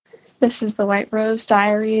This is the White Rose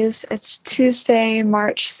Diaries. It's Tuesday,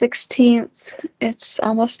 March 16th. It's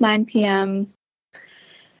almost 9 p.m.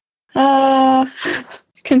 Uh,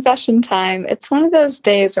 Confession time. It's one of those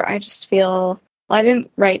days where I just feel, well, I didn't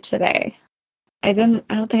write today. I don't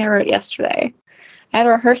think I wrote yesterday. I had a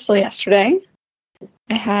rehearsal yesterday.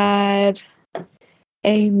 I had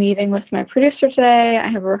a meeting with my producer today. I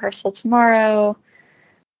have a rehearsal tomorrow.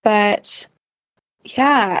 But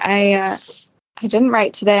yeah, I didn't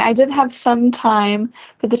write today. I did have some time,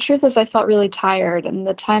 but the truth is I felt really tired, and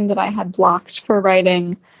the time that I had blocked for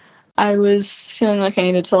writing, I was feeling like I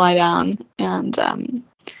needed to lie down and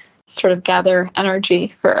sort of gather energy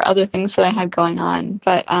for other things that I had going on.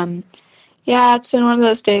 But yeah, it's been one of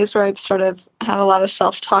those days where I've sort of had a lot of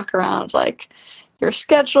self-talk around, like, your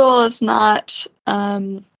schedule is not,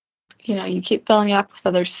 you keep filling it up with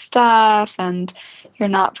other stuff, and you're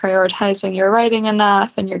not prioritizing your writing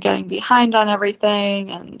enough, and you're getting behind on everything,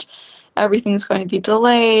 and everything's going to be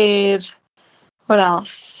delayed. What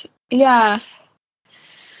else? Yeah,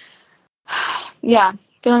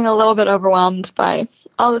 feeling a little bit overwhelmed by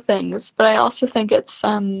all the things, but I also think it's,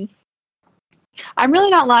 I'm really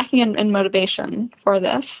not lacking in motivation for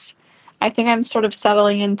this. I think I'm sort of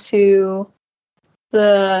settling into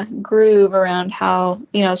the groove around how,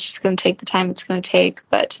 it's just going to take the time it's going to take.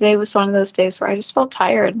 But today was one of those days where I just felt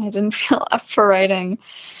tired and I didn't feel up for writing.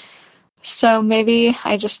 So maybe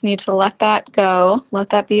I just need to let that go,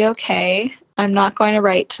 let that be okay. I'm not going to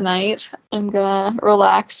write tonight. I'm going to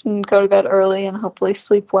relax and go to bed early and hopefully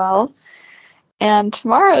sleep well. And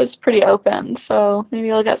tomorrow is pretty open, so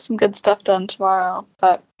maybe I'll get some good stuff done tomorrow.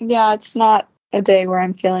 But yeah, it's not a day where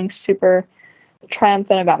I'm feeling super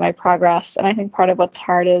triumphant about my progress. And I think part of what's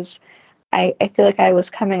hard is I feel like I was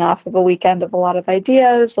coming off of a weekend of a lot of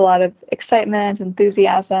ideas, a lot of excitement,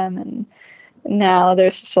 enthusiasm, and now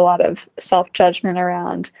there's just a lot of self-judgment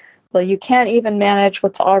around, well, you can't even manage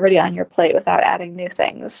what's already on your plate without adding new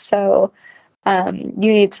things. So you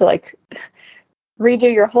need to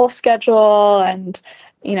redo your whole schedule, and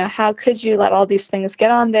how could you let all these things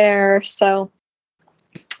get on there? So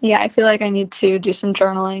yeah, I feel like I need to do some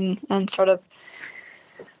journaling and sort of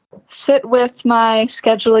sit with my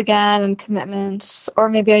schedule again and commitments, or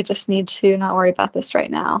maybe I just need to not worry about this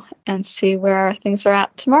right now and see where things are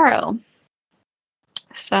at tomorrow.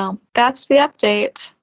 So that's the update.